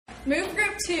Move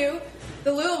Group 2,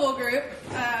 the Louisville group,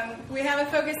 we have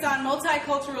a focus on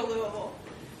multicultural Louisville.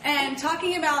 And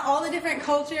talking about all the different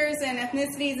cultures and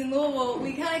ethnicities in Louisville,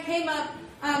 we kind of came up,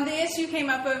 the issue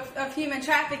came up of human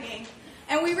trafficking.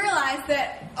 And we realized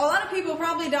that a lot of people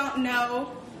probably don't know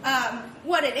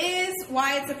what it is,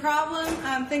 why it's a problem,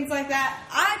 things like that.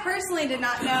 I personally did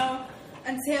not know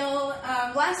until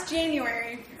last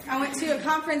January. I went to a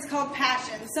conference called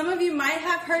Passion. Some of you might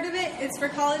have heard of it. It's for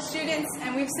college students,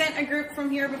 and we've sent a group from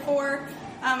here before.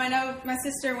 I know my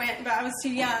sister went, but I was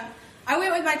too young. I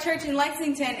went with my church in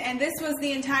Lexington, and this was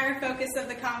the entire focus of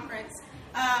the conference.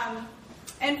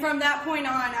 And from that point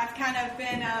on, I've kind of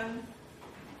been,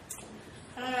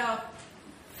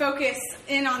 focused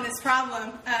in on this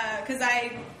problem because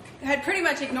I had pretty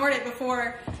much ignored it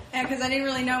before because I didn't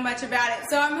really know much about it.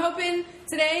 So I'm hoping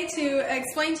today to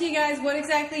explain to you guys what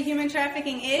exactly human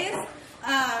trafficking is,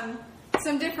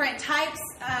 some different types,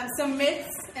 some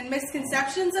myths and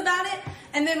misconceptions about it,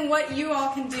 and then what you all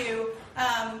can do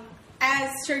as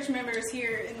church members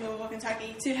here in Louisville,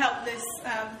 Kentucky to help this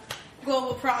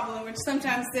global problem, which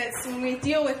sometimes when we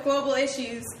deal with global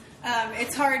issues,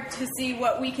 it's hard to see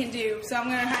what we can do. So I'm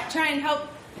going to try and help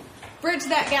bridge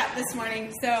that gap this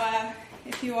morning. So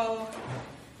if you all will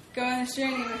go on this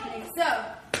journey with me. So,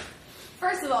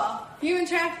 first of all, human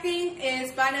trafficking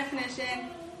is, by definition,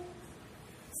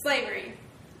 slavery.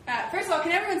 First of all,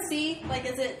 can everyone see? Like,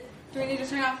 do we need to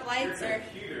turn off the lights? Your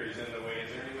computer is in the way.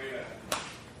 Is there any way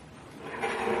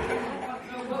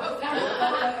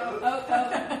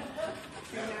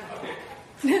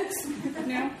to...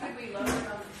 No? Could we lower it on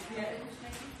the table?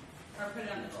 Or put it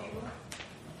on the table?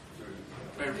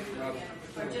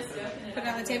 Or just open it Put it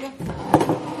on the table?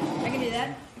 I can do that.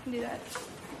 I can do that.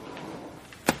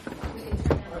 We can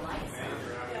turn on the lights.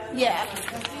 Yeah.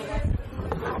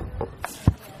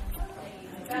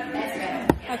 That's better.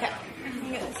 Okay. Let me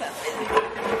get this up.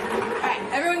 Alright,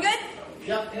 everyone good?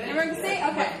 Yep. Everyone can see?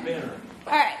 Okay.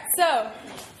 Alright, so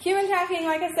human trafficking,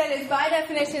 like I said, is by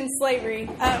definition slavery.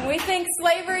 We think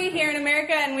slavery here in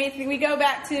America, and we go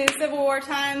back to Civil War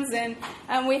times, and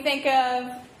we think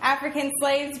of African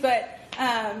slaves, but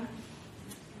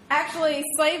actually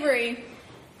slavery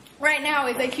right now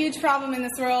is a huge problem in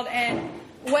this world, and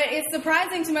what is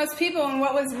surprising to most people, and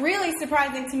what was really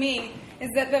surprising to me, is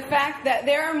that the fact that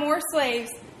there are more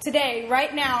slaves today,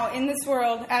 right now, in this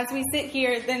world, as we sit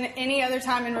here, than any other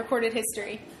time in recorded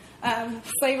history.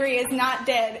 Slavery is not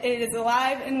dead. It is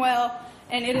alive and well,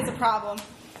 and it is a problem.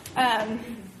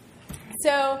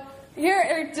 So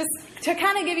here, just to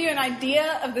kind of give you an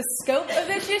idea of the scope of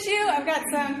this issue, I've got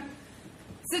some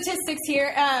statistics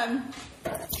here.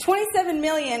 27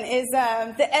 million is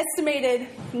the estimated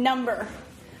number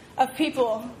of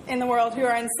people in the world who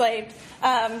are enslaved.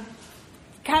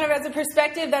 Kind of as a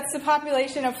perspective, that's the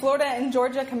population of Florida and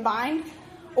Georgia combined,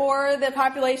 or the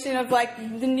population of like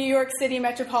the New York City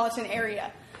metropolitan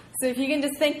area. So if you can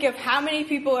just think of how many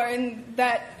people are in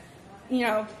that,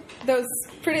 those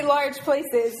pretty large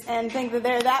places, and think that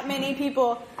there are that many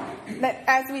people that,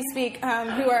 as we speak,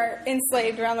 who are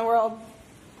enslaved around the world.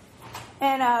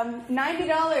 And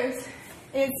 $90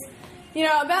 is,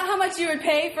 about how much you would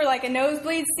pay for like a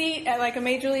nosebleed seat at like a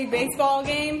Major League Baseball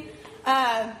game.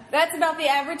 That's about the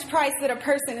average price that a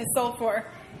person is sold for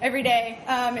every day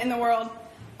in the world.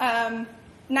 $90,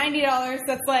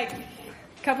 that's like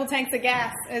a couple tanks of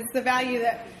gas, is the value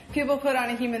that people put on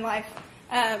a human life.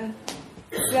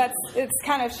 It's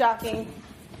kind of shocking.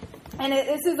 And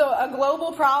this is a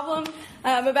global problem.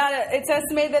 It's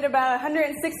estimated that about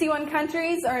 161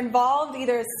 countries are involved,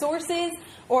 either as sources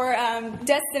or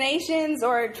destinations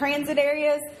or transit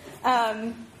areas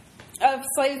of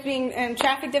slaves being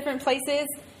trafficked different places,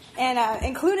 and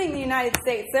including the United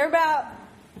States. There are about,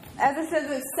 as it says,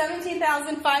 there's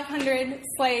 17,500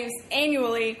 slaves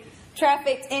annually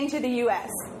trafficked into the U.S.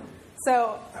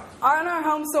 So on our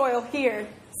home soil here,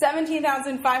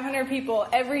 17,500 people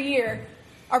every year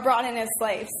are brought in as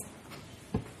slaves.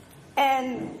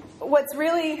 And what's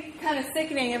really kind of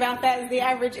sickening about that is the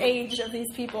average age of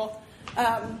these people.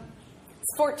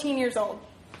 It's 14 years old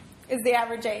is the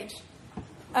average age,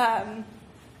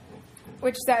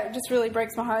 which that just really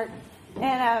breaks my heart.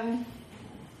 And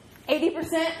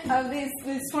 80% of these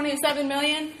 27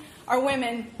 million are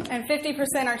women, and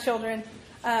 50% are children.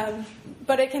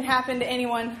 But it can happen to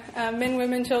anyone, men,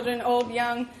 women, children, old,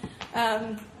 young,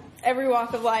 every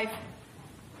walk of life.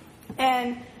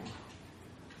 And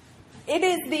it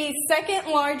is the second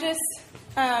largest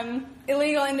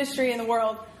illegal industry in the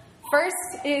world.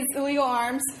 First is illegal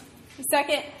arms.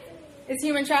 Second is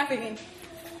human trafficking.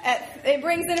 It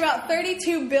brings in about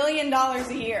 $32 billion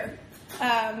a year.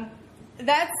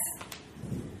 That's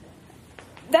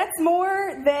That's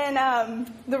more than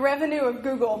the revenue of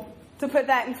Google, to put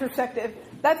that in perspective.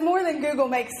 That's more than Google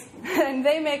makes, and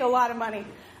they make a lot of money.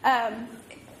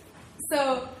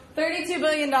 So $32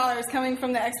 billion coming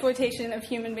from the exploitation of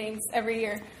human beings every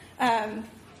year. And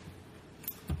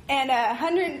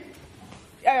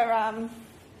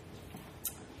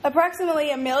approximately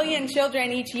 1 million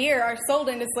children each year are sold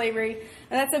into slavery,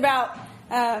 and that's about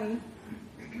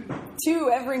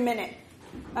 2 every minute.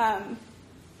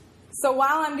 So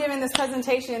while I'm giving this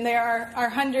presentation, there are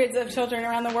hundreds of children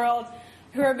around the world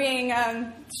who are being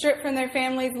stripped from their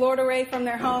families, lured away from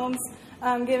their homes,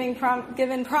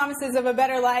 given promises of a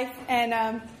better life,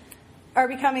 and are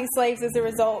becoming slaves as a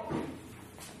result.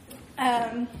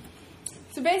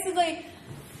 So basically,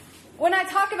 when I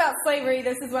talk about slavery,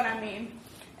 this is what I mean.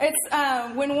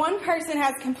 It's when one person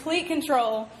has complete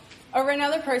control over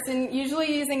another person,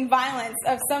 usually using violence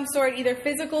of some sort, either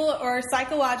physical or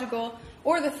psychological,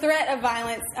 or the threat of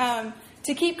violence,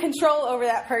 to keep control over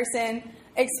that person,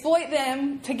 exploit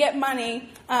them to get money,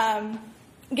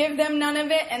 give them none of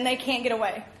it, and they can't get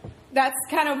away. That's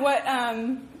kind of what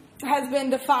has been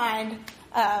defined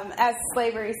as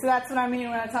slavery. So that's what I mean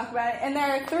when I talk about it. And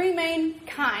there are 3 main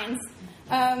kinds.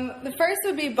 The first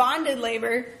would be bonded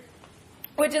labor,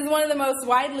 which is one of the most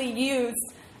widely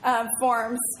used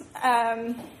forms.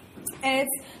 And it's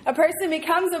a person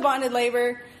becomes a bonded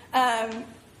laborer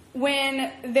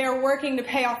when they're working to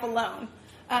pay off a loan.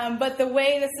 But the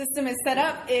way the system is set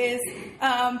up is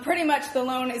pretty much the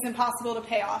loan is impossible to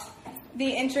pay off. The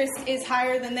interest is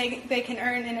higher than they can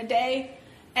earn in a day,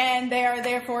 and they are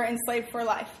therefore enslaved for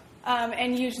life.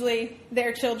 And usually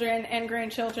their children and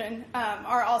grandchildren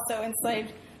are also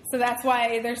enslaved. So that's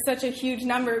why there's such a huge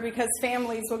number, because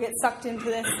families will get sucked into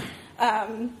this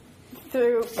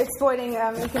through exploiting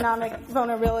economic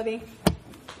vulnerability.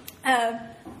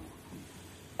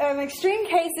 Extreme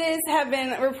cases have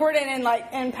been reported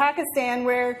in Pakistan,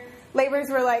 where laborers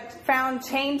were found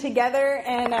chained together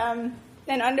and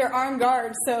under armed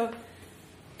guards. So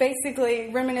basically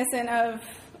reminiscent of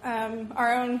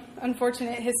our own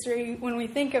unfortunate history when we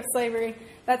think of slavery.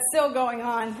 That's still going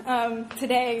on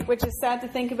today, which is sad to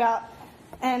think about.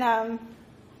 And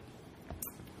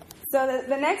so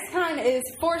the next kind is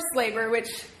forced labor, which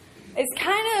is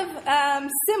kind of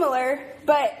similar,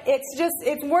 but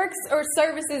it's works or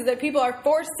services that people are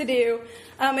forced to do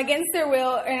against their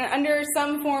will and under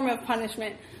some form of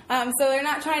punishment. So they're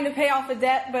not trying to pay off a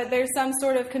debt, but there's some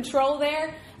sort of control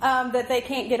there that they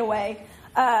can't get away.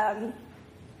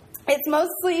 It's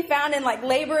mostly found in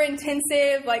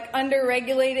labor-intensive,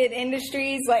 under-regulated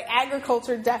industries, like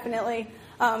agriculture, definitely.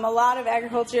 A lot of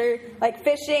agriculture, like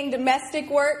fishing, domestic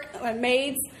work,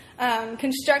 maids,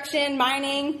 construction,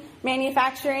 mining,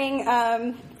 manufacturing,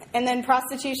 and then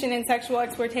prostitution and sexual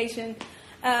exploitation.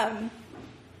 And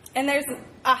there's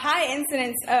a high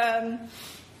incidence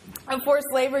of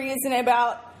forced labor used in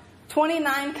about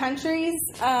 29 countries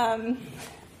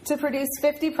to produce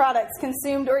 50 products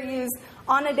consumed or used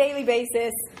on a daily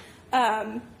basis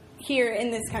here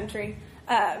in this country.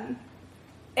 And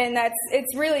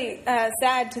it's really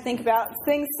sad to think about.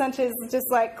 Things such as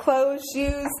just like clothes,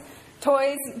 shoes,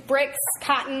 toys, bricks,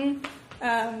 cotton,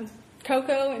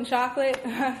 cocoa and chocolate,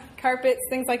 carpets,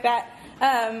 things like that.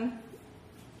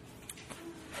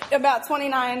 About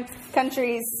 29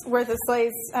 countries worth of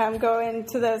slaves go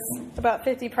into those about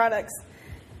 50 products.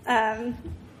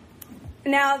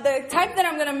 Now, the type that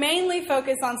I'm going to mainly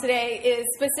focus on today is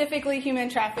specifically human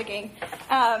trafficking.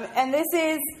 And this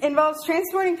involves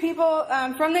transporting people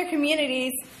from their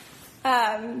communities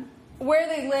where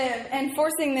they live and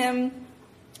forcing them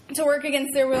to work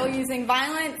against their will using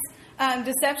violence,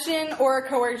 deception, or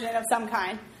coercion of some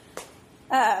kind.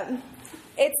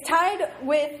 It's tied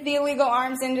with the illegal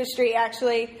arms industry,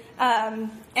 actually, and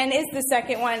is the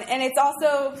second one. And it's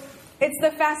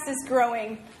the fastest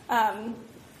growing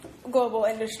global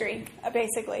industry,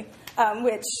 basically,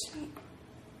 which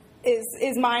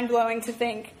is mind-blowing to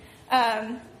think.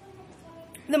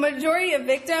 The majority of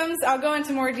victims, I'll go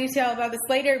into more detail about this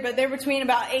later, but they're between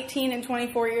about 18 and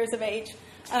 24 years of age.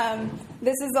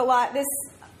 This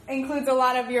includes a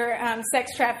lot of your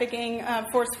sex trafficking,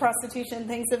 forced prostitution,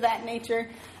 things of that nature.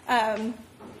 So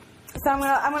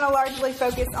I'm gonna largely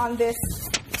focus on this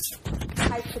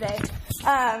type today.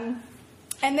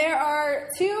 And there are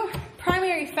 2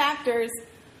 primary factors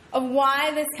of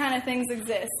why this kind of things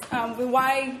exist.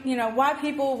 Why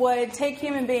people would take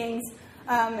human beings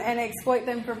and exploit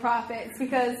them for profit. It's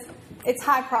because it's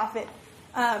high profit.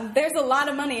 There's a lot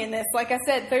of money in this. Like I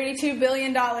said, $32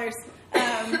 billion.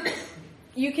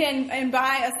 You can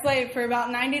buy a slave for about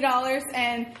 $90,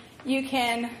 and you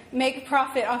can make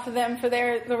profit off of them for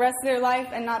the rest of their life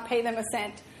and not pay them a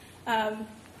cent. And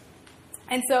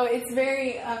so it's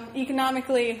very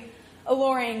economically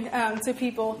alluring to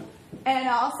people. And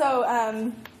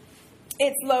also,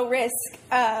 it's low risk.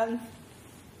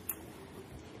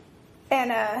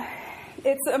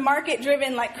 It's a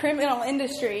market-driven, like, criminal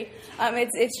industry.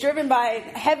 It's driven by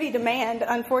heavy demand,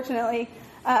 unfortunately,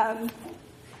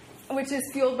 which is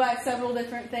fueled by several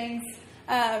different things.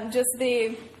 Just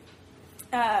the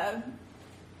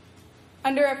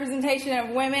underrepresentation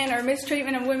of women or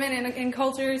mistreatment of women in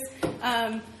cultures,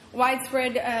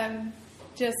 widespread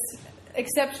just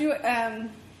accepting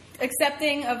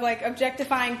of, like,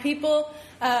 objectifying people.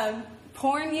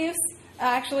 Porn use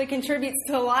actually contributes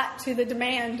to a lot to the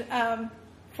demand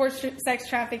for sex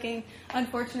trafficking,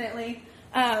 unfortunately.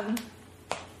 And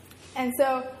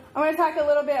so I want to talk a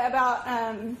little bit about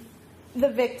the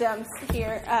victims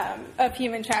here of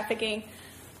human trafficking.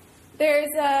 There's,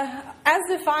 as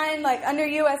defined, like, under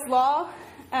U.S. law,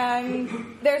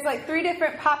 there's, like, 3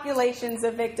 different populations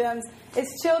of victims.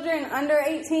 It's children under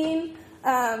 18,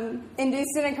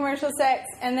 induced into commercial sex,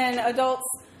 and then adults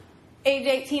age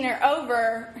 18 or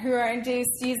over who are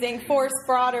induced using force,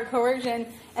 fraud, or coercion,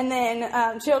 and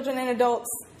then children and adults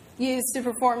used to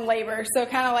perform labor. So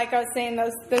kind of like I was saying,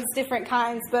 those different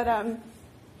kinds. But an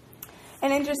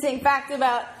interesting fact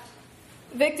about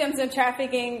victims of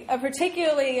trafficking, a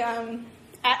particularly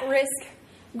at-risk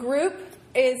group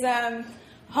is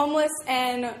homeless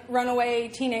and runaway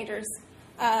teenagers.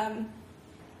 And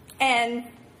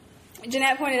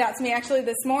Jeanette pointed out to me actually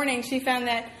this morning, she found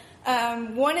that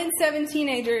 1 in 7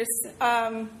 teenagers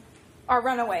are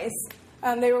runaways.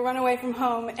 They were run away from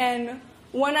home, and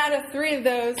 1 out of 3 of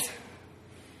those,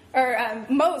 or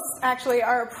most actually,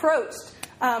 are approached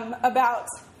about,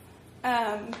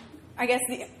 I guess,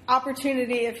 the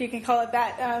opportunity, if you can call it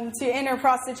that, to enter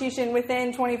prostitution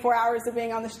within 24 hours of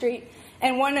being on the street.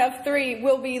 And 1 of 3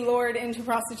 will be lured into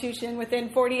prostitution within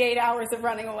 48 hours of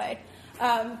running away.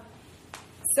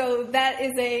 So that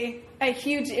is a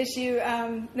huge issue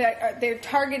that they're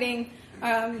targeting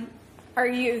our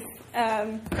youth who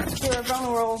are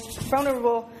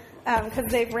vulnerable because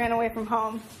they've ran away from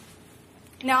home.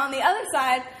 Now, on the other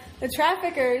side, the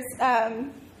traffickers,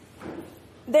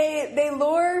 they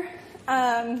lure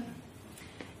and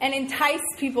entice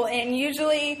people in,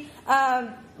 usually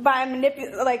by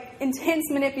intense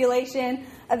manipulation.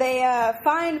 They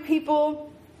find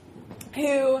people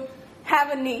who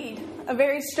have a need, a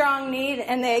very strong need,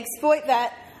 and they exploit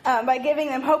that by giving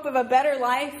them hope of a better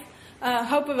life,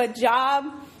 hope of a job,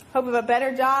 hope of a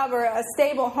better job, or a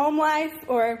stable home life,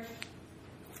 or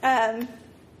a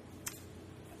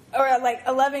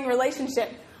loving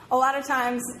relationship. A lot of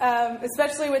times,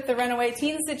 especially with the runaway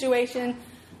teen situation,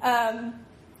 a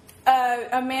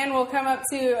man will come up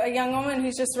to a young woman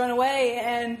who's just run away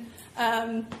and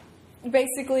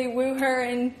basically woo her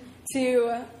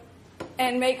into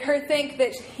and make her think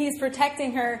that he's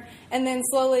protecting her, and then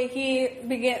slowly he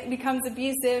becomes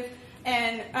abusive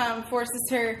and forces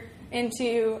her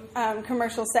into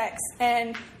commercial sex.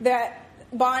 And that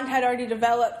bond had already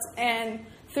developed, and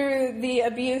through the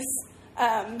abuse,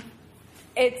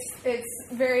 it's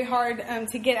very hard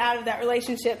to get out of that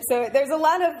relationship. So there's a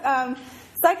lot of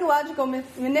psychological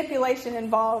manipulation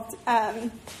involved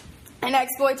and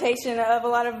exploitation of a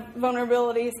lot of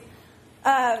vulnerabilities.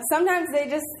 Sometimes they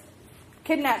just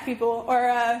kidnap people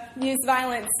or use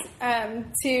violence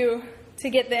to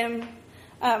get them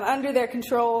under their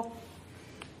control.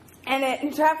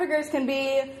 And traffickers can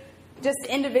be just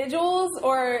individuals,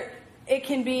 or it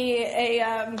can be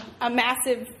a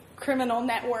massive criminal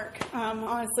network.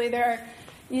 Honestly,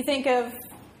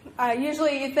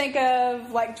 usually you think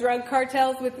of like drug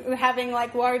cartels with having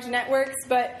like large networks,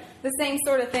 but the same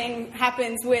sort of thing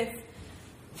happens with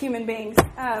human beings.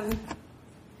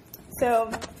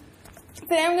 So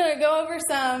today I'm going to go over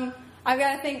I've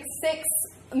got, I think, 6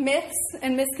 myths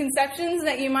and misconceptions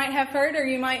that you might have heard or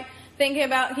you might think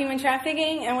about human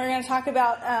trafficking, and we're going to talk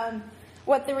about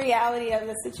what the reality of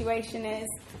the situation is.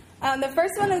 The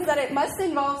first one is that it must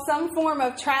involve some form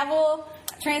of travel,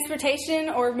 transportation,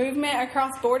 or movement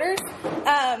across borders,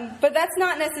 but that's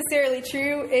not necessarily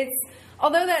true.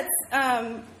 Although that's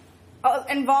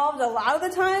involved a lot of the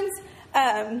times,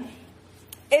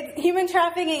 human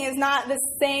trafficking is not the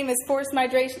same as forced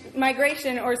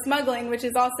migration or smuggling, which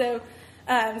is also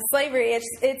slavery.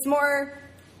 It's more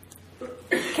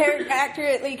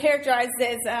accurately characterized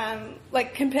as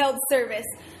like compelled service,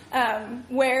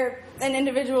 where an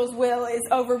individual's will is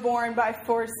overborne by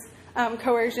force,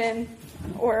 coercion,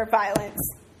 or violence.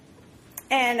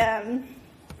 And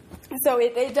so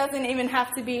it doesn't even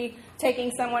have to be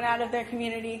taking someone out of their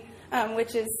community.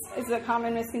 which is a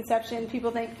common misconception.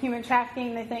 People think human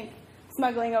trafficking, they think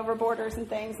smuggling over borders and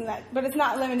things, but it's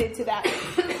not limited to that.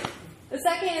 The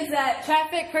second is that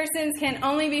trafficked persons can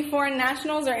only be foreign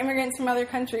nationals or immigrants from other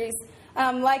countries.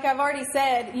 Like I've already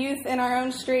said, youth in our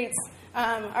own streets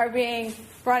are being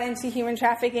brought into human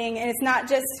trafficking, and it's not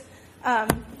just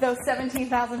those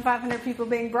 17,500 people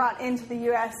being brought into the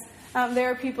U.S. There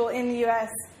are people in the U.S.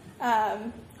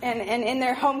 And in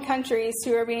their home countries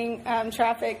who are being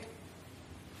trafficked.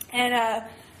 And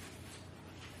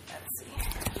let's see.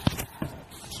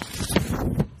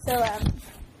 So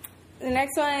the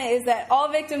next one is that all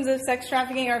victims of sex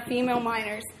trafficking are female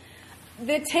minors.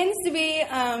 That tends to be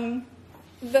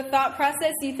the thought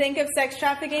process. You think of sex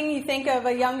trafficking, you think of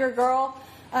a younger girl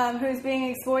who's being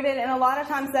exploited, and a lot of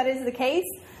times that is the case.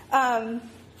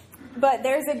 But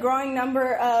there's a growing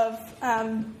number of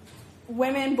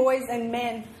women, boys, and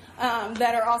men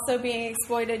that are also being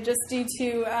exploited just due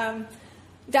to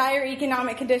dire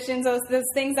economic conditions, those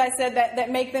things I said that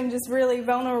make them just really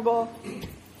vulnerable.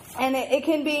 And it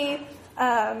can be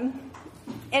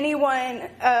anyone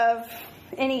of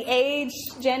any age,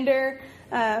 gender,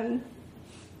 and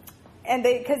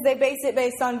because they base it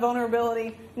based on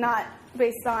vulnerability, not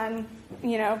based on,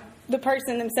 the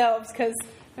person themselves, because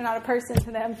they're not a person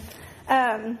to them.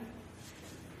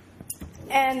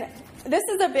 And this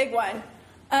is a big one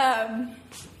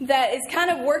that is kind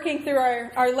of working through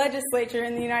our legislature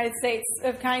in the United States,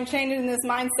 of kind of changing this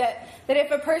mindset that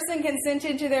if a person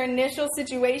consented to their initial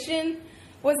situation,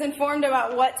 was informed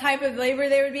about what type of labor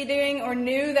they would be doing, or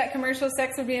knew that commercial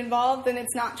sex would be involved, then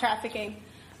it's not trafficking.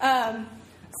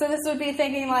 So this would be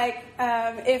thinking like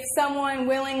if someone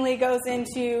willingly goes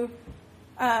into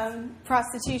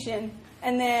prostitution,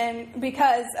 and then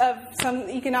because of some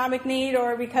economic need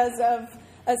or because of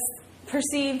a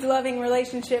perceived loving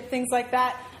relationship, things like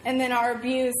that, and then are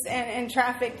abused and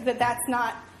trafficked, that's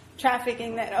not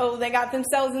trafficking, that, they got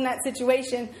themselves in that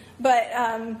situation, but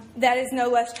that is no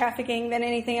less trafficking than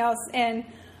anything else. And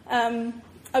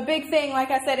a big thing, like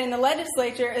I said, in the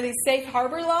legislature are these safe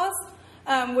harbor laws,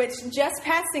 which just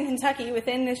passed in Kentucky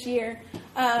within this year.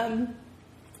 And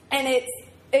it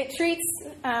treats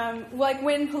like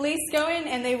when police go in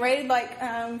and they raid like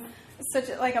a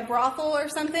brothel or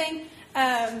something,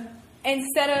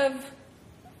 instead of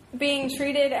being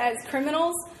treated as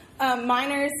criminals,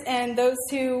 minors and those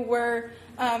who were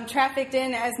trafficked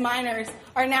in as minors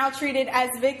are now treated as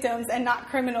victims and not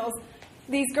criminals.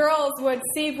 These girls would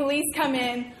see police come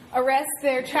in, arrest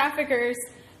their traffickers,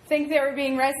 think they were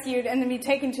being rescued, and then be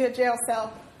taken to a jail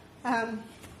cell.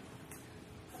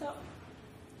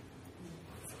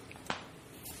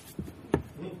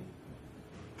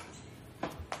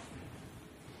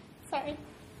 Sorry.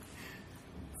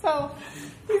 So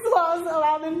these laws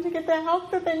allow them to get the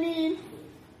help that they need,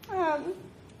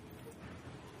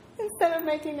 instead of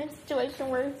making their situation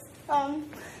worse.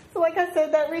 So like I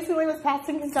said, that recently was passed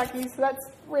in Kentucky, so that's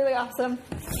really awesome.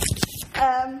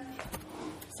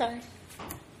 Sorry.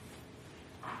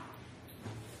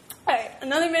 All right,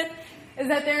 another myth is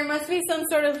that there must be some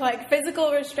sort of like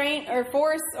physical restraint or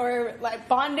force or like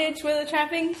bondage with a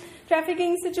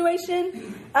trafficking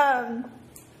situation.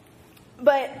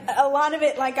 But a lot of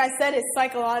it, like I said, is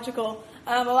psychological.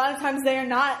 A lot of times they are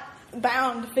not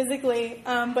bound physically,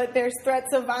 but there's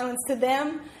threats of violence to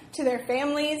them, to their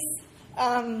families,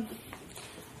 and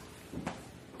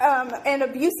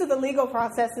abuse of the legal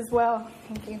process as well.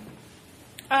 Thank you.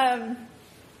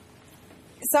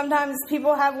 Sometimes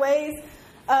people have ways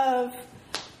of,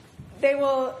 they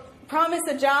will promise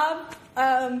a job,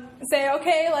 say,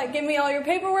 okay, like give me all your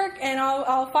paperwork and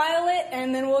I'll file it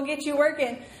and then we'll get you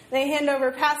working. They hand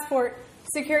over passport,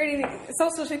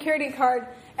 social security card,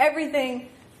 everything.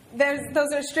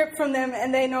 Those are stripped from them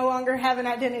and they no longer have an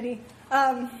identity.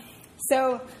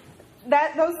 So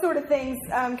those sort of things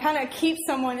kind of keep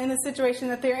someone in the situation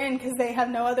that they're in because they have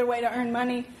no other way to earn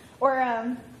money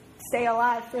or stay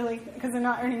alive, really, because they're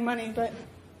not earning money. But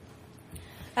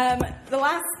the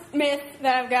last myth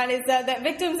that I've got is that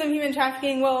victims of human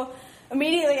trafficking will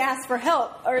immediately ask for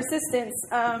help or assistance,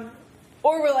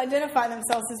 or will identify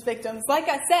themselves as victims. Like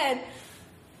I said,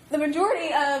 the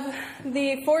majority of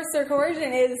the force or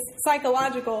coercion is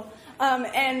psychological,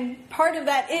 and part of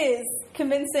that is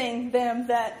convincing them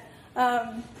that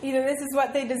either this is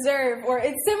what they deserve, or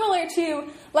it's similar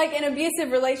to like an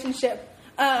abusive relationship.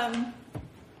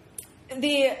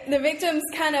 The victims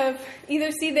kind of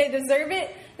either see they deserve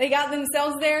it, they got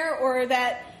themselves there, or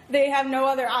that they have no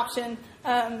other option.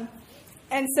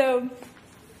 And so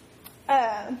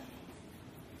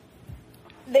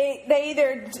they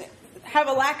either have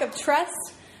a lack of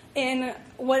trust in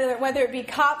whether it be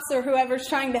cops or whoever's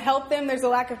trying to help them, there's a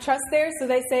lack of trust there. So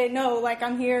they say, no, like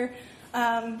I'm here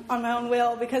on my own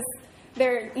will, because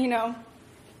they're, the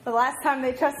last time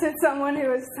they trusted someone who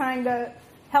was trying to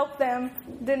help them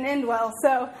didn't end well.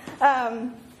 So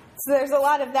there's a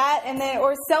lot of that, and then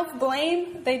or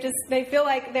self-blame. They feel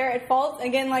like they're at fault.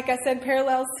 Again, like I said,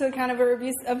 parallels to kind of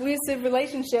abusive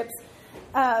relationships,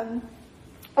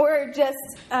 or just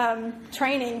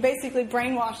training, basically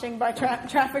brainwashing by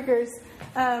traffickers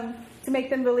to make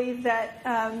them believe that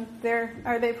they're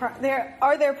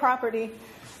their property.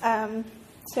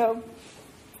 So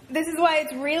this is why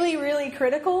it's really, really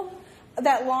critical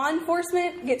that law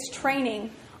enforcement gets training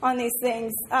on these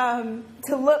things,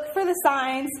 to look for the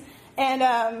signs,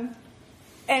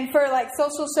 and for like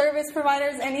social service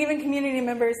providers and even community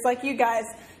members like you guys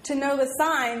to know the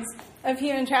signs of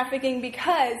human trafficking,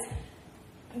 because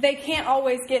they can't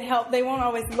always get help. They won't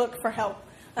always look for help,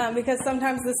 because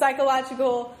sometimes the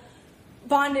psychological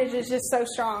bondage is just so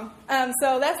strong.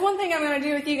 So that's one thing I'm going to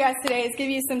do with you guys today, is give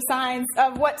you some signs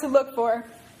of what to look for.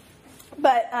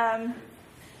 But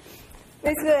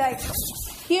basically, like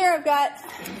here I've got,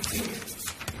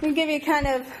 let me give you kind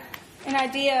of an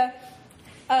idea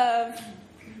of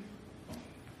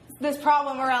this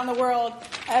problem around the world,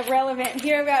 relevant.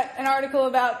 Here I've got an article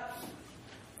about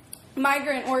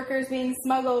migrant workers being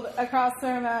smuggled across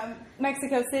from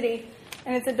Mexico City,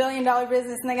 and it's $1 billion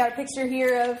business, and they got a picture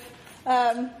here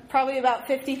of probably about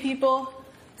 50 people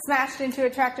smashed into a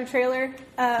tractor trailer,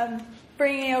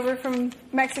 bringing over from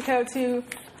Mexico to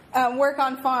work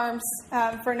on farms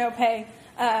for no pay.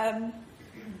 I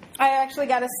actually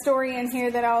got a story in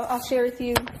here that I'll share with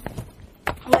you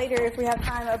later if we have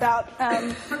time about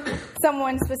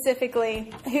someone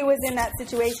specifically who was in that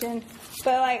situation.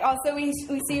 But like also we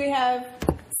have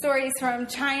stories from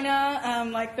China,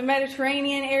 like the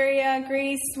Mediterranean area,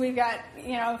 Greece. We've got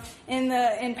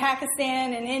in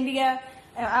Pakistan and India,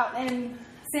 out in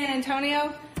San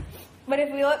Antonio. But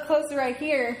if we look closer right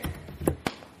here,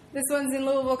 this one's in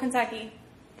Louisville, Kentucky.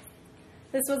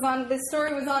 This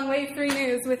story was on Wave 3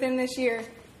 News within this year.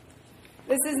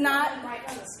 This is not right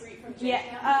on the street from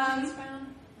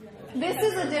this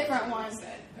is a different one.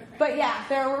 But yeah,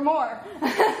 there were more.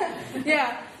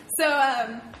 Yeah. So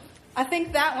I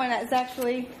think that one is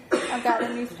actually, I've got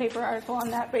a newspaper article on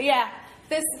that. But yeah,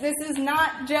 this is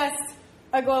not just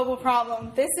a global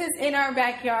problem. This is in our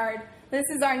backyard. This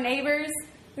is our neighbors.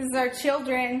 This is our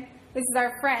children. This is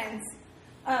our friends.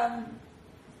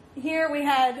 Here we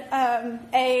had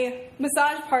a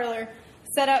massage parlor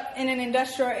set up in an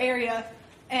industrial area,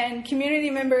 and community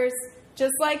members,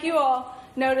 just like you all,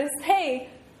 noticed, hey,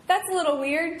 that's a little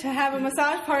weird to have a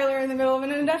massage parlor in the middle of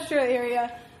an industrial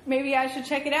area. Maybe I should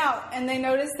check it out. And they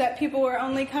noticed that people were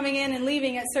only coming in and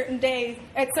leaving at certain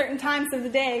times of the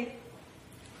day,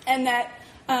 and that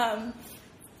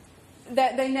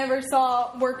they never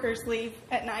saw workers leave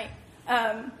at night.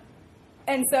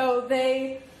 And so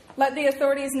they let the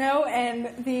authorities know,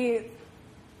 and the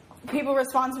people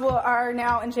responsible are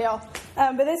now in jail.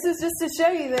 But this is just to show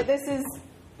you that this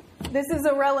is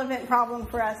a relevant problem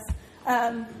for us.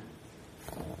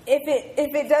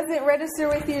 If it doesn't register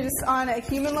with you just on a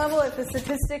human level, if the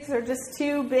statistics are just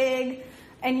too big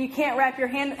and you can't wrap your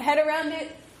head around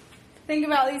it, think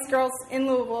about these girls in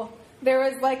Louisville. There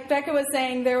was, like Becca was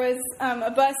saying, there was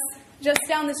a bus just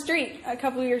down the street a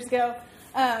couple of years ago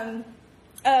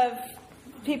of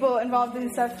people involved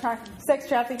in sex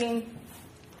trafficking.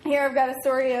 Here I've got a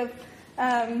story of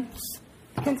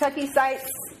Kentucky sites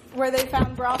where they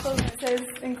found brothels, and it says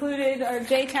included are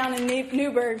J-Town and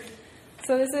Newburgh.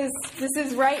 So this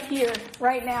is right here,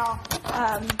 right now,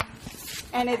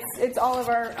 and it's all of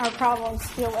our problems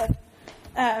to deal with.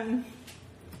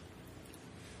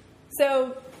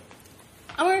 So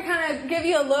I'm going to kind of give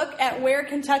you a look at where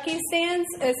Kentucky stands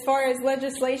as far as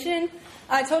legislation.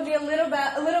 I told you a little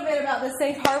bit about the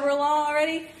safe harbor law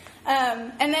already,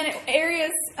 and then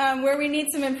areas where we need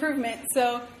some improvement.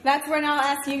 So that's where I'll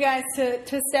ask you guys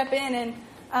to step in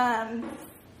and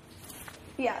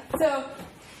So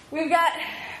we've got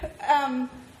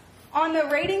on the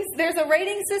ratings. There's a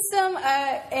rating system.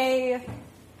 A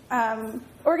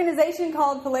organization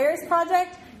called Polaris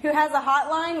Project, who has a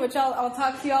hotline, which I'll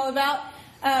talk to you all about.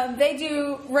 They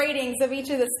do ratings of each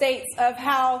of the states of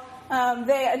how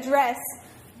they address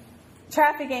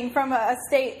trafficking from a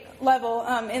state level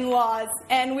in laws,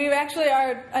 and we actually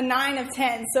are a 9 of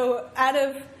 10. So out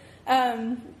of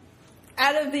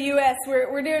the U.S.,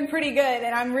 we're doing pretty good,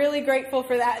 and I'm really grateful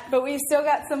for that. But we've still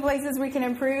got some places we can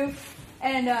improve,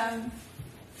 and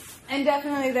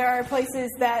definitely there are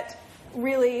places that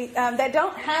really that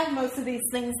don't have most of these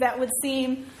things that would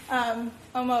seem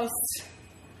almost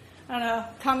I don't know,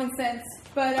 common sense.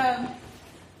 But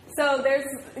so there's,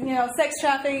 sex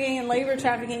trafficking and labor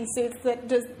trafficking suits that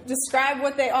describe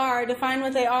what they are, define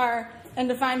what they are, and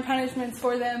define punishments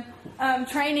for them.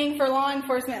 Training for law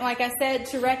enforcement, like I said,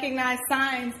 to recognize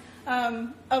signs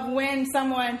of when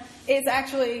someone is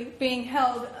actually being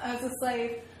held as a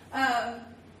slave.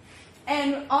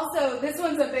 And also, this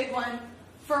one's a big one.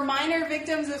 For minor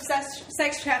victims of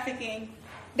sex trafficking,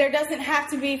 there doesn't have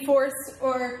to be force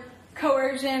or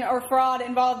coercion or fraud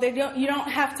involved. You don't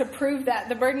have to prove that.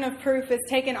 The burden of proof is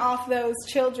taken off those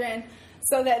children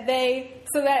so that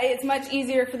it's much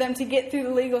easier for them to get through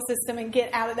the legal system and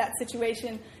get out of that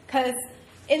situation. Because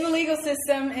in the legal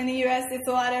system in the U.S., it's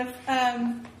a lot of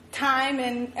time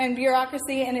and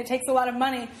bureaucracy, and it takes a lot of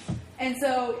money. And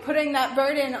so putting that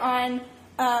burden on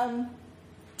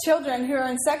children who are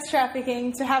in sex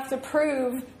trafficking to have to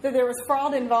prove that there was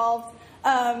fraud involved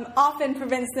often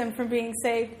prevents them from being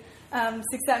saved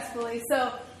successfully.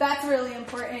 So that's really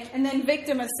important. And then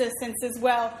victim assistance as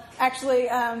well, actually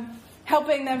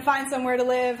helping them find somewhere to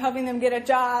live, helping them get a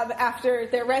job after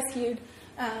they're rescued.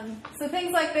 So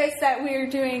things like this that we're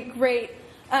doing great.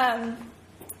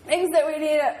 Things that we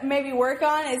need to maybe work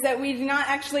on is that we do not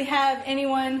actually have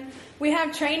anyone. We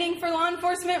have training for law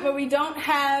enforcement, but we don't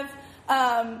have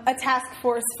a task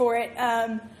force for it,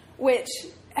 which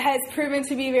has proven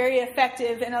to be very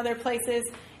effective in other places.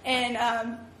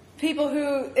 And people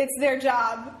who it's their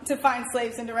job to find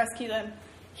slaves and to rescue them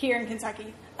here in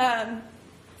Kentucky.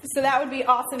 So that would be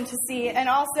awesome to see. And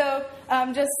also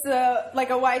just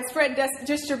like a widespread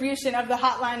distribution of the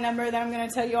hotline number that I'm going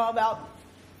to tell you all about.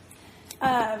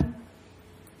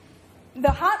 The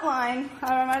hotline,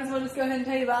 I might as well just go ahead and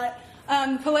tell you about it.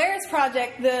 Polaris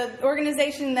Project, the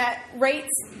organization that rates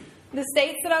the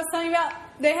states that I was telling you about,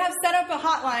 they have set up a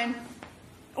hotline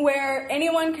where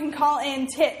anyone can call in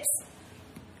tips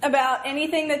about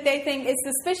anything that they think is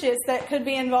suspicious that could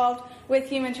be involved with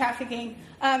human trafficking.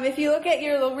 If you look at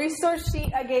your little resource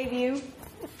sheet I gave you,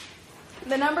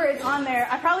 the number is on there.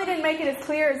 I probably didn't make it as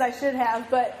clear as I should have,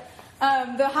 but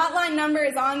the hotline number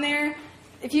is on there.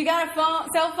 If you got a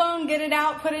cell phone, get it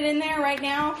out, put it in there right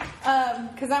now,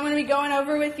 because I'm going to be going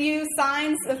over with you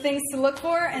signs of things to look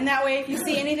for, and that way if you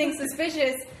see anything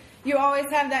suspicious, you always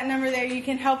have that number there. You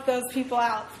can help those people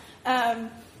out. And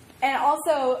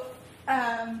also,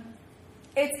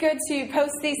 it's good to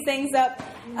post these things up.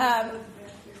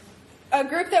 A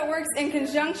group that works in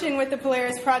conjunction with the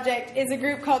Polaris Project is a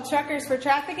group called Truckers for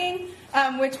Trafficking,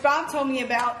 which Bob told me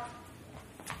about,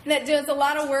 that does a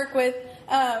lot of work with...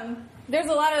 there's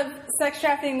a lot of sex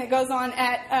trafficking that goes on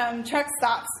at truck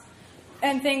stops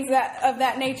and things of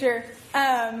that nature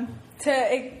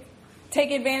to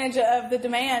take advantage of the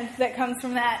demand that comes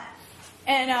from that.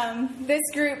 And this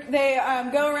group, they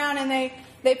go around and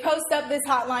they post up this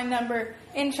hotline number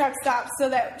in truck stops so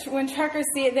that when truckers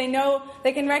see it, they know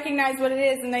they can recognize what it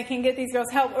is and they can get these girls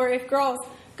help. Or if girls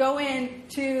go in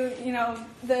to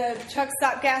the truck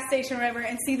stop gas station or whatever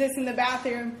and see this in the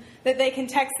bathroom, that they can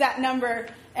text that number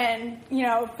and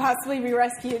possibly be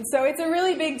rescued. So it's a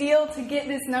really big deal to get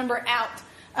this number out,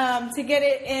 to get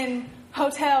it in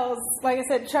hotels, like I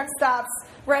said, truck stops,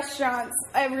 restaurants,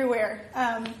 everywhere.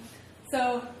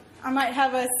 So I might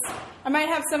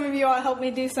have some of you all help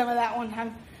me do some of that one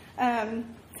time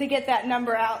to get that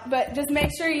number out. But just make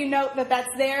sure you note that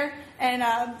that's there and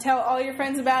tell all your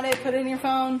friends about it. Put it in your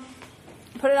phone,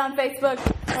 put it on Facebook,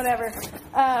 whatever.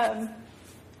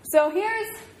 So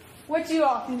here's what you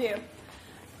all can do.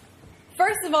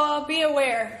 First of all, be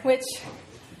aware, which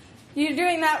you're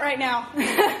doing that right now.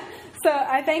 So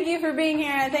I thank you for being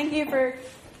here, and I thank you for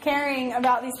caring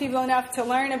about these people enough to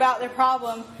learn about their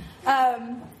problem.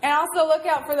 And also look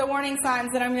out for the warning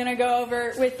signs that I'm going to go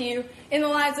over with you in the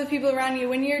lives of people around you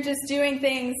when you're just doing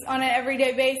things on an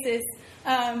everyday basis,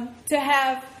 to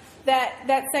have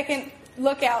that second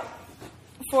lookout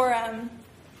for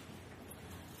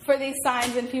these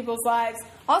signs in people's lives.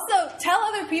 Also, tell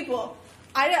other people.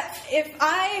 If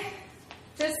I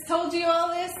just told you all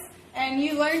this and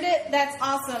you learned it, that's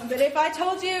awesome. But if I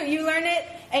told you, you learn it,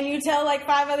 and you tell like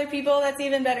 5 other people, that's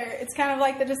even better. It's kind of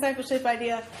like the discipleship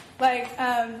idea. Like,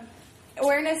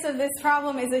 awareness of this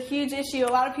problem is a huge issue. A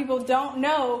lot of people don't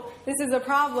know this is a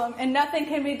problem, and nothing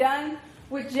can be done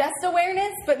with just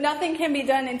awareness, but nothing can be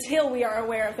done until we are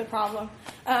aware of the problem.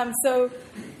 So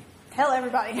tell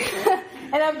everybody.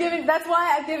 And that's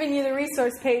why I've given you the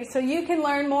resource page, so you can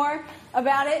learn more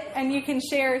about it and you can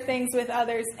share things with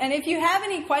others. And if you have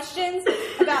any questions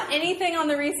about anything on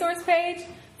the resource page,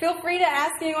 feel free to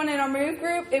ask anyone in our Move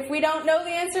group. If we don't know the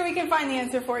answer, we can find the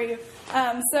answer for you.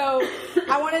 So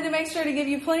I wanted to make sure to give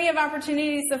you plenty of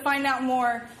opportunities to find out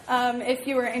more if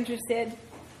you were interested.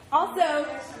 Also,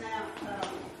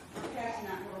 Passing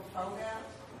out little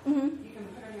foldouts. mhm. You can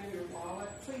put them in your wallet.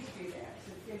 Please do that.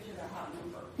 So it gives you the hot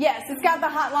number. Yes, it's got the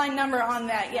hotline number on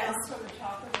that. Yes. Also, the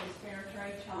chocolate is fair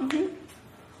trade chocolate. Mhm.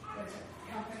 There's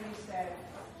companies that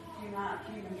do not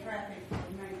human traffic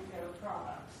and make their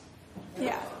products. They're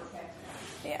Yeah. also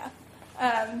passing out.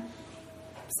 Yeah.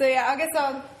 So yeah, I guess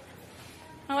I'll.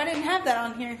 Oh, I didn't have that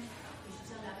on here.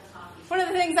 One of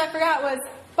the things I forgot was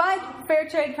buy fair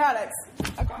trade products.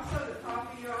 Okay. Also, the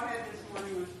coffee you all had this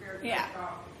morning was fair trade Yeah.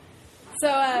 coffee.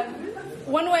 So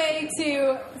one way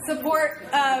to support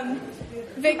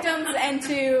victims and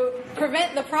to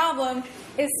prevent the problem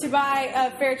is to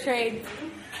buy fair trade.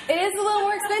 It is a little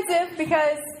more expensive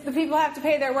because the people have to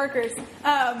pay their workers,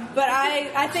 but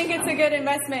I think it's a good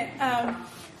investment.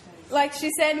 Like she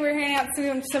said, we're handing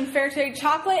out some fair trade.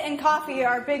 Chocolate and coffee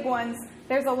are big ones.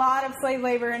 There's a lot of slave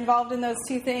labor involved in those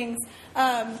two things.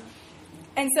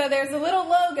 And so there's a little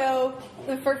logo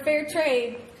for fair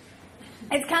trade.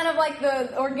 It's kind of like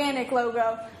the organic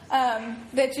logo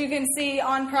that you can see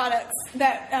on products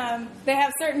that they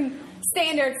have certain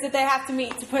standards that they have to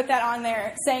meet to put that on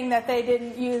there, saying that they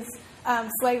didn't use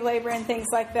slave labor and things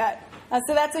like that.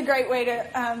 So that's a great way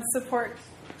to support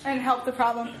and help the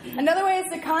problem. Another way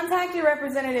is to contact your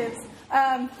representatives.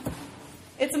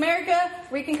 It's America.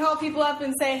 We can call people up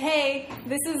and say, hey,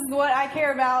 this is what I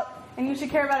care about, and you should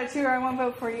care about it too, or I won't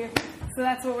vote for you. So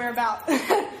that's what we're about.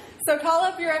 So call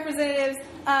up your representatives.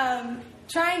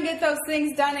 Try and get those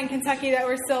things done in Kentucky that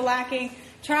we're still lacking.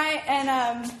 Try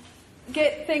and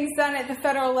get things done at the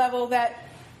federal level that,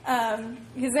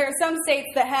 because there are some states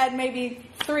that had maybe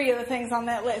 3 of the things on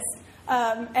that list,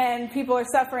 and people are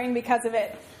suffering because of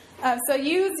it. So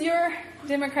use your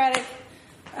democratic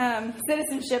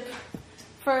citizenship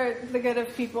for the good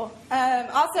of people.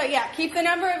 Also, keep the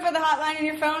number for the hotline in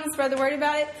your phone and spread the word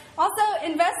about it. Also,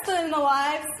 invest in the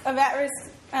lives of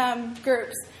at-risk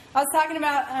groups. I was talking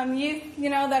about youth,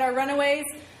 that are runaways.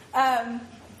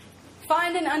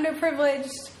 Find an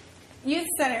underprivileged youth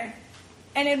center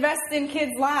and invest in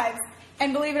kids' lives.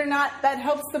 And believe it or not, that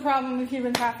helps the problem of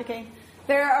human trafficking.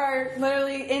 There are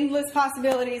literally endless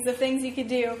possibilities of things you could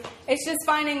do. It's just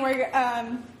finding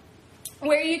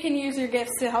where you can use your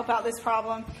gifts to help out this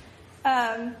problem.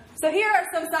 So here are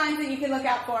some signs that you can look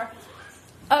out for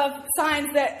of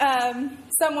signs that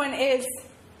someone is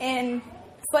in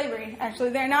slavery. Actually,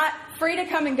 they're not free to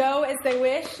come and go as they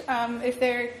wish. If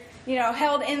they're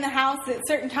held in the house at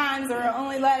certain times or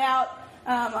only let out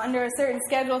under a certain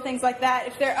schedule, things like that.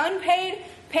 If they're unpaid,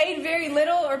 paid very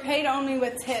little, or paid only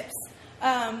with tips.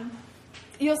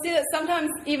 You'll see that sometimes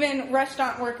even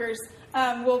restaurant workers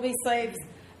will be slaves,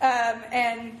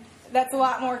 and that's a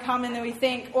lot more common than we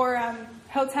think. Or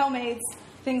hotel maids,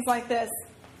 things like this.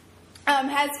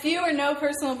 Has few or no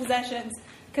personal possessions,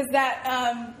 because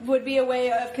that would be a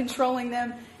way of controlling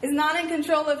them. Is not in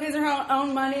control of his or her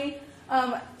own money.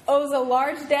 Owes a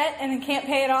large debt and can't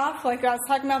pay it off, like I was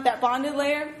talking about, that bonded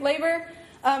labor.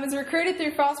 Is recruited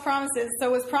through false promises,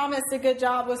 so was promised a good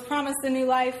job, was promised a new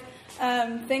life,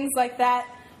 things like that.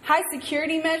 High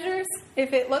security measures,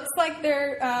 if it looks like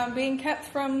they're being kept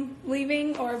from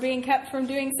leaving or being kept from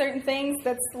doing certain things,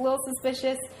 that's a little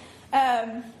suspicious.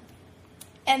 And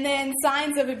then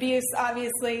signs of abuse,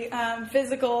 obviously,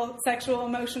 physical, sexual,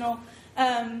 emotional.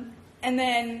 And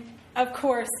then, of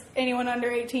course, anyone under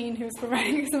 18 who's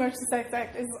providing so much to sex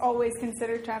act is always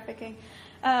considered trafficking.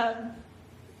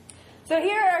 So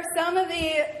here are some of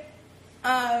the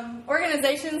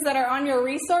organizations that are on your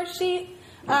resource sheet.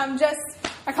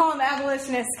 I call them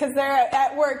abolitionists because they're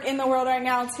at work in the world right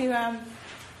now to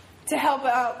help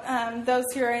out those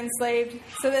who are enslaved.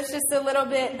 So that's just a little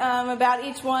bit about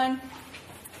each one.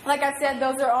 Like I said,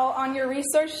 those are all on your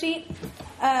resource sheet.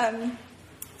 I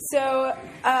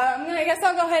guess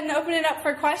I'll go ahead and open it up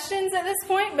for questions at this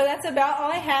point, but that's about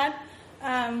all I had.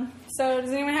 So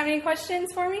does anyone have any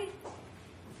questions for me?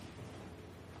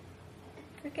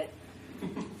 Cricket?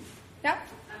 Yeah?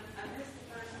 I missed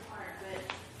the first part, but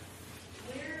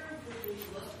where would we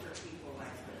look for people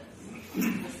like this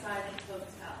besides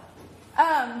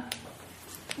hotel?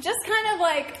 Just kind of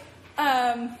like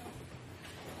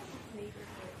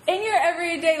in your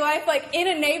everyday life, like in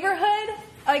a neighborhood,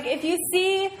 like if you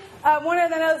see one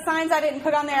of the signs I didn't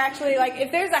put on there, actually, like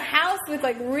if there's a house with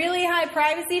like really high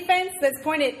privacy fence that's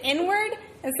pointed inward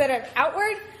instead of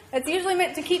outward, that's usually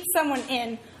meant to keep someone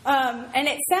in. And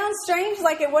it sounds strange,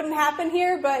 like it wouldn't happen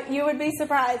here, but you would be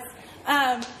surprised.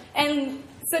 And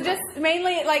so just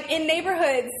mainly like in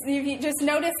neighborhoods, you just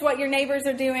notice what your neighbors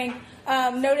are doing.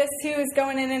 Notice who is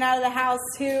going in and out of the house,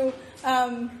 who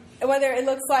whether it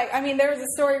looks like, I mean, there was a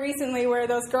story recently where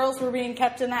those girls were being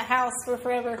kept in that house for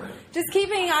forever. Just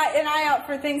keeping an eye out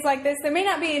for things like this. They may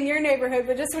not be in your neighborhood,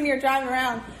 but just when you're driving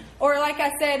around. Or like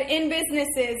I said, in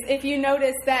businesses, if you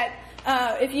notice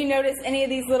any of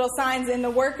these little signs in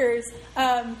the workers,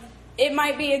 it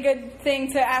might be a good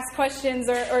thing to ask questions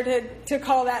or to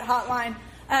call that hotline.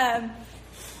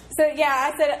 So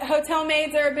yeah, I said hotel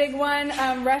maids are a big one,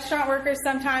 restaurant workers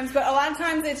sometimes, but a lot of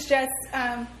times it's just,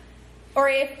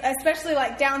 especially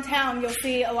like downtown, you'll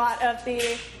see a lot of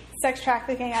the sex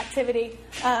trafficking activity.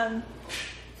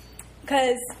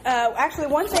 Because actually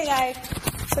one thing I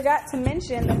forgot to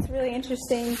mention that's really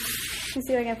interesting, let me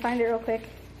see if I can find it real quick,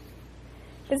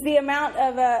 is the amount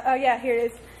of, here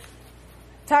it is,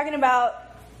 talking about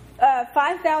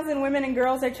 5,000 women and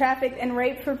girls are trafficked and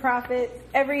raped for profit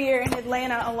every year in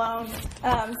Atlanta alone.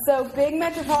 So big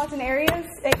metropolitan areas,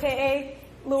 aka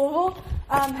Louisville,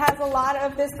 has a lot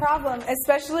of this problem,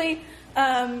 especially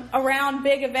around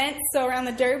big events. So around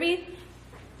the Derby,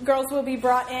 girls will be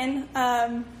brought in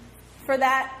for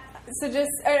that. So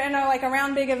just, like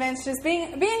around big events, just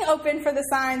being open for the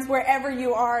signs wherever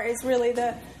you are is really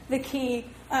the key,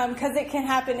 because it can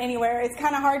happen anywhere. It's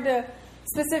kind of hard to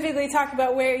specifically talk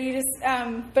about where you just,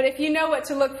 but if you know what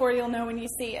to look for, you'll know when you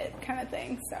see it, kind of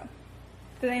thing. So,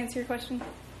 did that answer your question?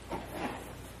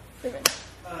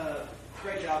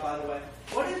 Great job, by the way.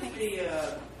 What is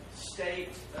the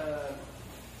state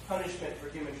punishment for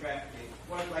human trafficking?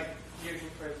 What, like, years in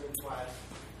prison, wise?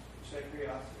 Just out of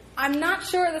curiosity. I'm not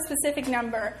sure of the specific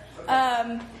number,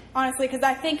 okay. Honestly, because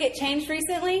I think it changed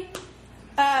recently.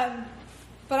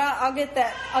 But I'll get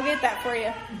that. I'll get that for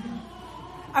you.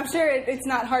 I'm sure it's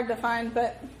not hard to find,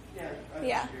 but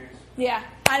yeah.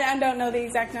 I don't know the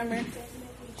exact number.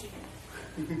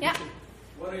 Yeah.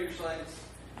 One of your slides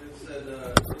it said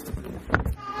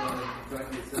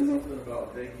something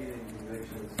about vacating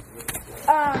convictions.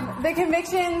 The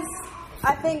convictions,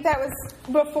 I think that was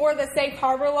before the safe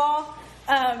harbor law.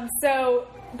 So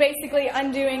basically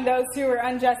undoing those who were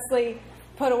unjustly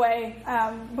put away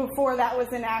before that was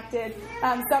enacted.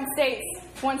 Some states,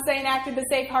 once they enacted the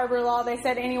safe harbor law, they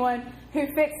said anyone who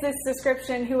fits this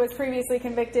description who was previously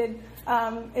convicted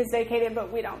is vacated,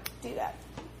 but we don't do that.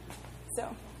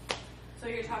 So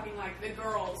you're talking like the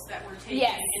girls that were taken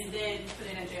yes. and then put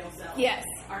in a jail cell. Yes.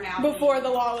 Are now before the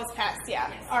law was passed, yeah.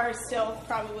 Yes. Are still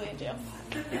probably in jail.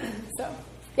 So,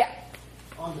 yeah.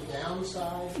 On the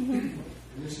downside, and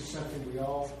this is something we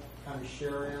all kind of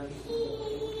share in,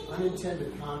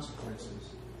 unintended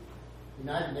consequences. The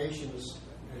United Nations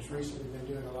has recently been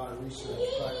doing a lot of research,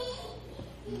 but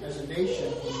as a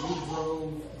nation, when we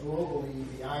drove globally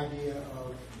the idea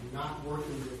of not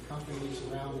working with companies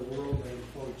around the world that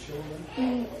employ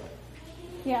children,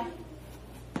 yeah,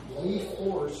 we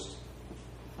forced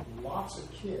lots of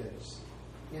kids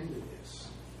into this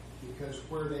because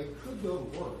where they could go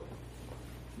to work,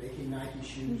 making Nike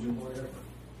shoes or whatever,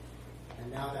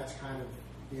 and now that's kind of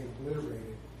being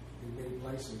obliterated in many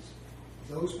places.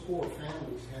 Those poor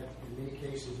families had, in many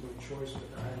cases, no choice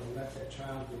but to either let that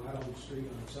child go out on the street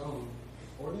on its own,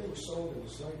 or they were sold into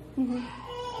slavery.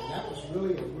 And that was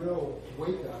really a real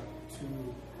wake-up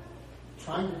to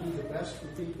trying to do the best for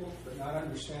people, but not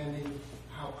understanding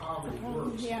how poverty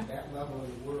works at that level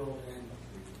in the world. And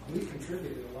we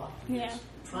contributed a lot to this,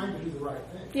 trying to do the right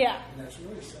thing. Yeah. And that's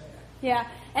really sad. Yeah,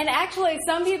 and actually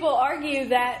some people argue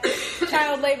that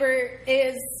child labor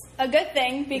is a good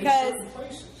thing because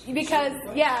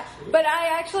but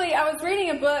I was reading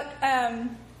a book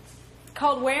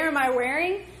called Where Am I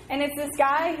Wearing? And it's this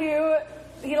guy who,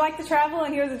 he liked to travel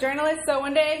and he was a journalist, so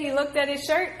one day he looked at his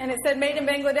shirt and it said made in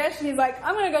Bangladesh, and he's like,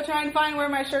 I'm going to go try and find where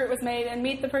my shirt was made and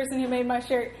meet the person who made my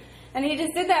shirt. And he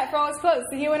just did that for all his clothes.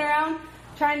 So he went around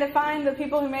trying to find the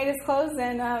people who made his clothes,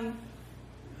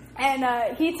 and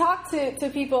he talked to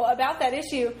people about that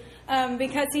issue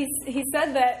because he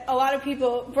said that a lot of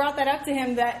people brought that up to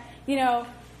him, that,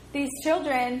 these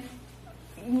children,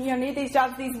 need these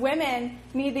jobs, these women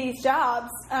need these jobs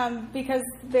because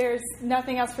there's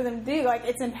nothing else for them to do. Like,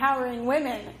 it's empowering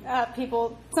women,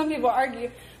 some people argue,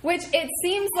 which it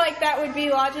seems like that would be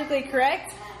logically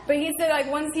correct. But he said, like,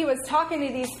 once he was talking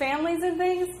to these families and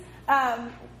things,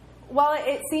 while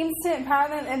it seems to empower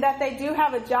them and that they do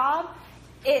have a job,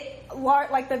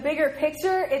 like the bigger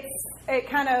picture, it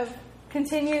kind of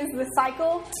continues the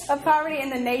cycle of poverty in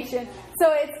the nation.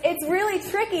 So it's really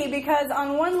tricky because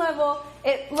on one level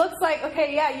it looks like,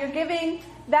 okay, yeah, you're giving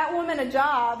that woman a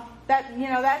job, that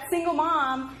that single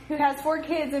mom who has 4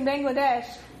 kids in Bangladesh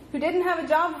who didn't have a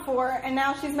job before, and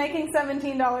now she's making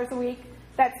 $17 a week.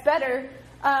 That's better.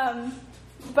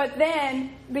 But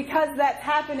then because that's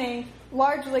happening,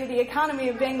 largely the economy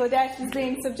of Bangladesh is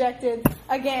being subjected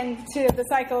again to the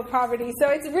cycle of poverty. So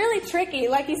it's really tricky.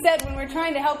 Like you said, when we're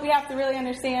trying to help, we have to really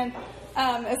understand,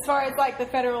 as far as like the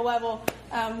federal level,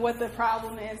 what the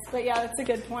problem is. But yeah, that's a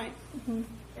good point. Mm-hmm.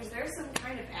 Is there some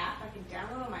kind of app I can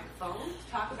download on my phone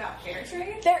to talk about fair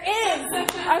trade? There is.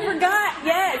 I forgot.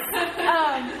 Yes.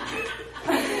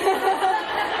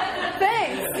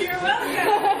 Thanks. You're welcome.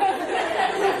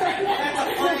 That's a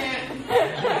plan.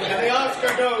 And the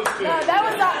Oscar goes to. That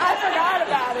was. I forgot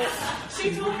about it. She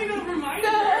told me to remind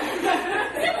her.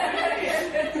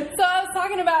 So I was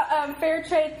talking about fair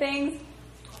trade things.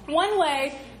 One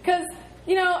way, because,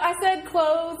 you know, I said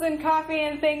clothes and coffee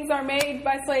and things are made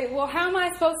by slave. Well, how am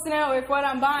I supposed to know if what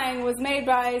I'm buying was made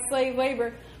by slave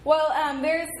labor? Well,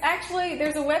 there's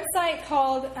a website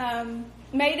called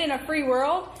Made in a Free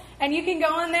World, and you can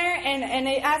go on there and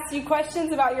it asks you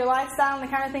questions about your lifestyle and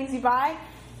the kind of things you buy.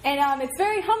 And it's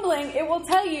very humbling. It will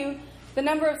tell you the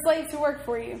number of slaves who work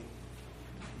for you.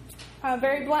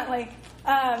 Very bluntly.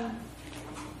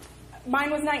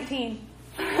 Mine was 19,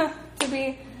 to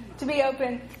be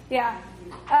open. Yeah.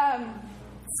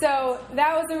 So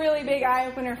that was a really big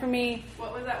eye-opener for me.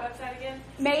 What was that website again?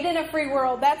 Made in a Free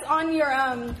World. That's on your,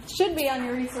 should be on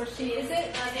your resource sheet. Is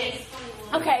it?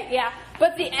 Okay, yeah.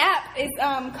 But the app is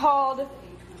called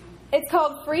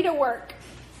Free to Work.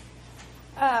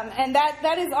 And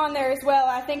that is on there as well.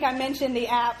 I think I mentioned the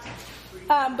app.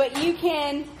 But you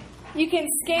can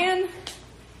scan.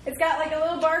 It's got like a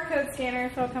little barcode scanner.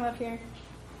 If it'll come up here.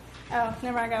 Oh,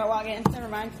 never mind. I gotta log in. Never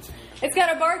mind. It's got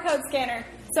a barcode scanner.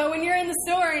 So when you're in the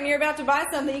store and you're about to buy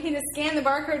something, you can just scan the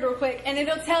barcode real quick, and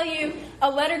it'll tell you a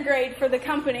letter grade for the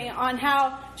company on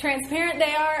how transparent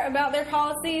they are about their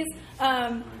policies,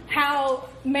 how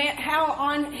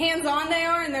hands-on they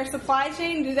are in their supply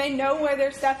chain. Do they know where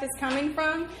their stuff is coming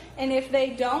from? And if they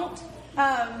don't,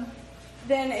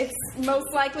 then it's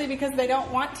most likely because they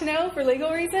don't want to know for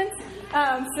legal reasons.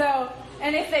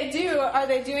 And if they do, are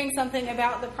they doing something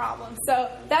about the problem? So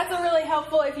that's a really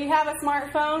helpful. If you have a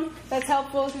smartphone, that's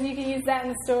helpful because you can use that in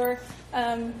the store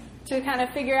to kind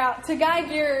of figure out, to guide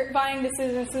your buying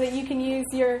decisions so that you can use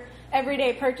your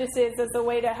everyday purchases as a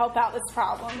way to help out this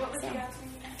problem. What was the app?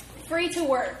 Free to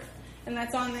Work, and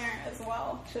that's on there as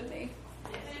well. Should be.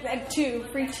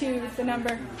 Free to the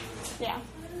number. Yeah.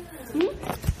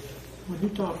 When you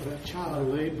talk about child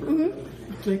labor, you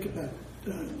think about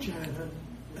China,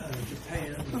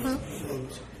 Japan,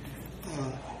 those.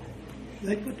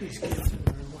 They put these kids in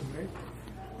there when they're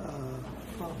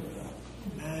probably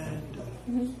 9 to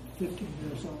 15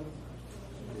 years old.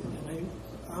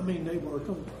 And they work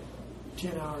them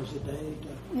 10 hours a day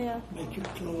to make your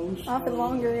clothes. Often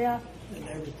longer, yeah. And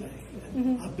everything.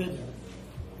 And I've been there.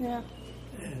 Yeah.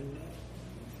 And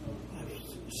I've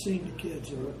seen the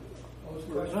kids are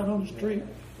out on the street,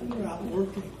 they're out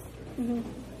working. And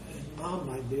mom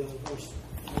might be almost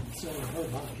selling her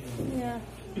body. Yeah.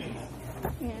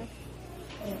 Yeah.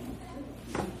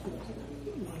 A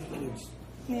lot of kids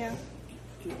Yeah.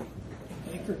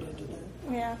 anchored into that.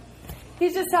 Yeah.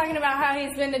 He's just talking about how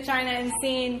he's been to China and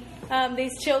seen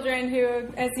these children who are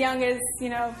as young as,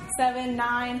 7,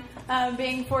 9,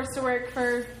 being forced to work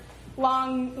for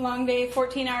long days,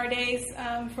 14-hour days,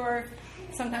 for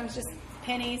sometimes just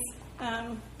pennies.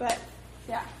 But,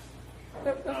 yeah.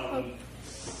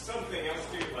 Something else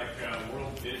too, like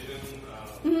World Vision.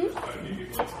 There's quite a few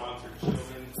people that sponsor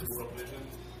children through World Vision,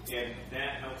 and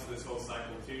that helps this whole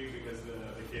cycle too because the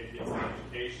kid gets an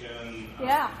education.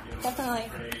 Definitely.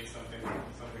 Trade, something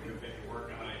that they can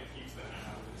work on. It keeps them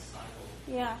out of this cycle.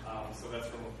 Yeah. So that's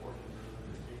real important.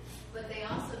 But they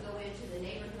also go into the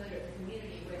neighborhood or the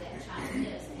community where that child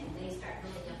is, and they start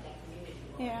building up that community.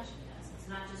 Yeah. It's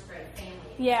not just for a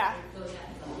family. Yeah. It goes out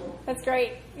to the whole. That's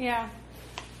great. Yeah.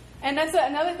 And that's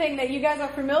another thing that you guys are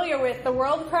familiar with, the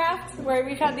WorldCraft, where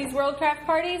we've had these WorldCraft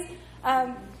parties.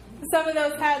 Some of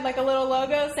those had like a little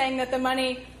logo saying that the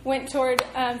money went toward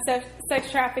sex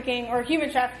trafficking or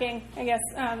human trafficking, I guess,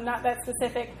 not that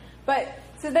specific. But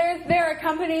so there are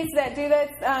companies that do this.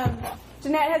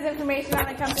 Jeanette has information on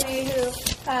a company who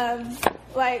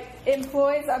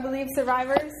employs, I believe,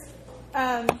 survivors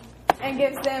and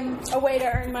gives them a way to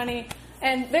earn money.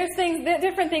 And there's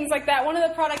different things like that. One of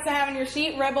the products I have on your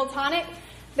sheet, Rebel Tonic,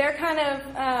 they're kind of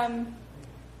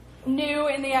new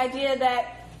in the idea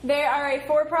that they are a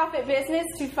for-profit business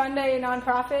to fund a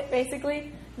nonprofit,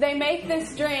 basically. They make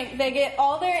this drink. They get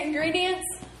all their ingredients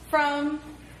from...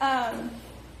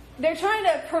 they're trying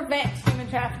to prevent human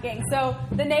trafficking. So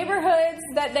the neighborhoods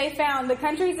that they found, the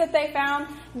countries that they found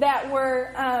that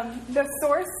were the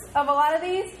source of a lot of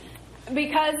these,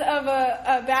 because of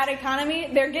a bad economy,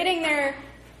 they're getting their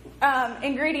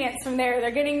ingredients from there.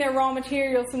 They're getting their raw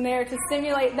materials from there to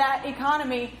stimulate that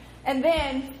economy. And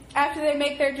then after they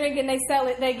make their drink and they sell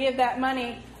it, they give that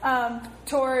money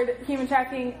toward human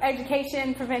trafficking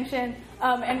education, prevention,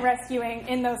 and rescuing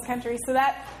in those countries. So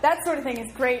that sort of thing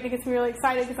is great. It gets me really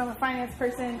excited because I'm a finance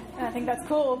person and I think that's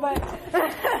cool. But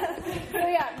so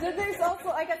yeah, there's also,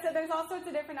 like I said, there's all sorts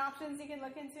of different options you can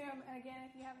look into. And again,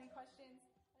 if you have any questions.